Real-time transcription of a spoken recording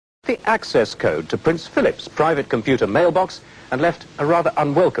the access code to Prince Philip's private computer mailbox and left a rather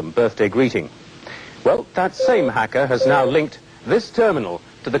unwelcome birthday greeting. Well, that same hacker has now linked this terminal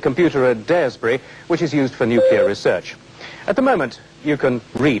to the computer at Daresbury, which is used for nuclear research. At the moment, you can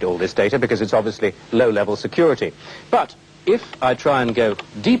read all this data because it's obviously low-level security. But if I try and go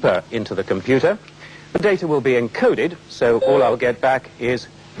deeper into the computer, the data will be encoded, so all I'll get back is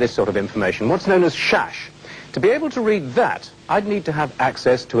this sort of information, what's known as shash. To be able to read that, I'd need to have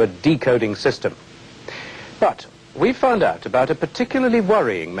access to a decoding system. But we found out about a particularly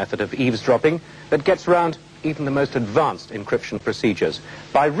worrying method of eavesdropping that gets around even the most advanced encryption procedures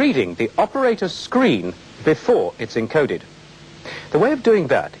by reading the operator's screen before it's encoded. The way of doing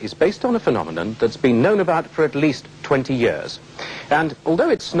that is based on a phenomenon that's been known about for at least 20 years. And although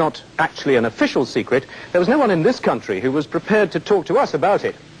it's not actually an official secret, there was no one in this country who was prepared to talk to us about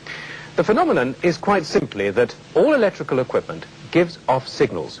it. The phenomenon is quite simply that all electrical equipment gives off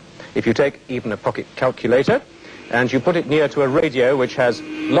signals. If you take even a pocket calculator and you put it near to a radio which has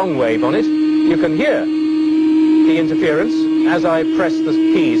long wave on it, you can hear the interference as I press the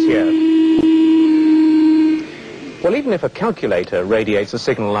keys here. Well, even if a calculator radiates a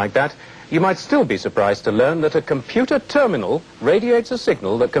signal like that, you might still be surprised to learn that a computer terminal radiates a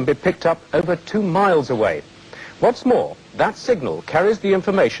signal that can be picked up over 2 miles away. What's more, that signal carries the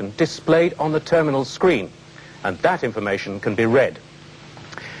information displayed on the terminal screen, and that information can be read.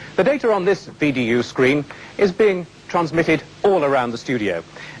 The data on this VDU screen is being transmitted all around the studio,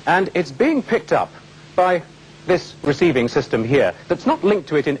 and it's being picked up by this receiving system here that's not linked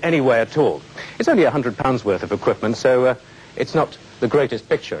to it in any way at all. It's only £100 worth of equipment, so it's not the greatest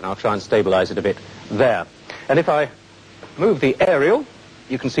picture, and I'll try and stabilize it a bit there. And if I move the aerial,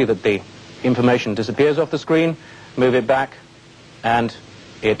 you can see that the information disappears off the screen, move it back, and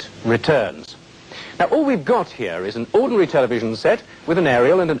it returns. Now, all we've got here is an ordinary television set with an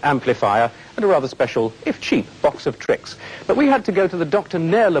aerial and an amplifier and a rather special, if cheap, box of tricks. But we had to go to the Dr.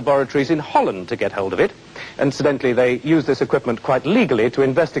 Nair laboratories in Holland to get hold of it. Incidentally, they use this equipment quite legally to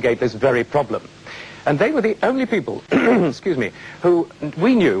investigate this very problem. And they were the only people, excuse me, who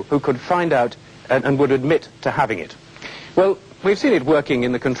we knew who could find out and would admit to having it. Well, we've seen it working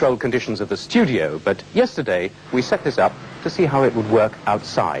in the controlled conditions of the studio, but yesterday we set this up to see how it would work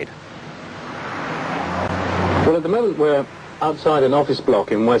outside. Well, at the moment we're outside an office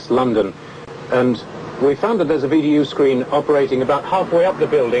block in West London, and we found that there's a VDU screen operating about halfway up the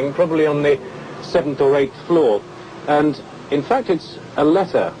building, probably on the 7th or 8th floor. And in fact, it's a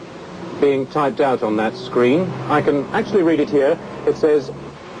letter being typed out on that screen. I can actually read it here. It says,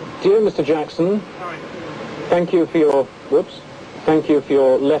 "Dear Mr. Jackson, thank you for your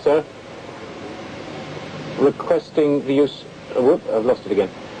letter requesting the use, I've lost it again,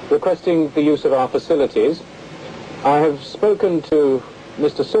 requesting the use of our facilities. I have spoken to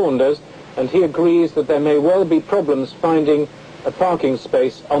Mr. Saunders, and he agrees that there may well be problems finding a parking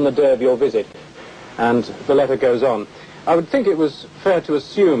space on the day of your visit." And the letter goes on. I would think it was fair to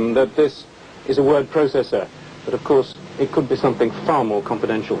assume that this is a word processor, but of course it could be something far more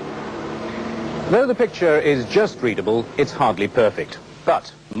confidential. Though the picture is just readable, it's hardly perfect.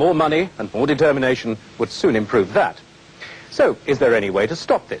 But more money and more determination would soon improve that. So, is there any way to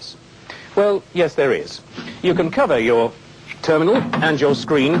stop this? Well, yes, there is. You can cover your terminal and your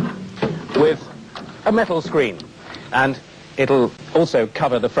screen with a metal screen, and it'll also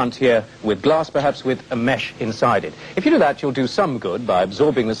cover the front here with glass, perhaps with a mesh inside it. If you do that, you'll do some good by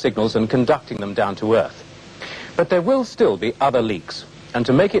absorbing the signals and conducting them down to Earth. But there will still be other leaks, and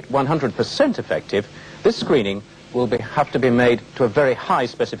to make it 100% effective, this screening will have to be made to a very high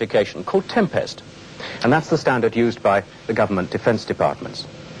specification called TEMPEST, and that's the standard used by the government defense departments.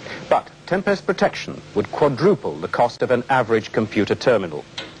 But TEMPEST protection would quadruple the cost of an average computer terminal.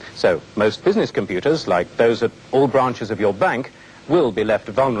 So most business computers, like those at all branches of your bank, will be left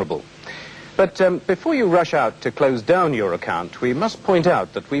vulnerable. But before you rush out to close down your account, we must point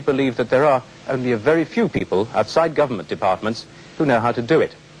out that we believe that there are only a very few people outside government departments who know how to do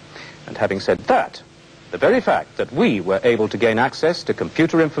it. And having said that, the very fact that we were able to gain access to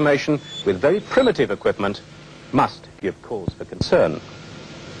computer information with very primitive equipment must give cause for concern.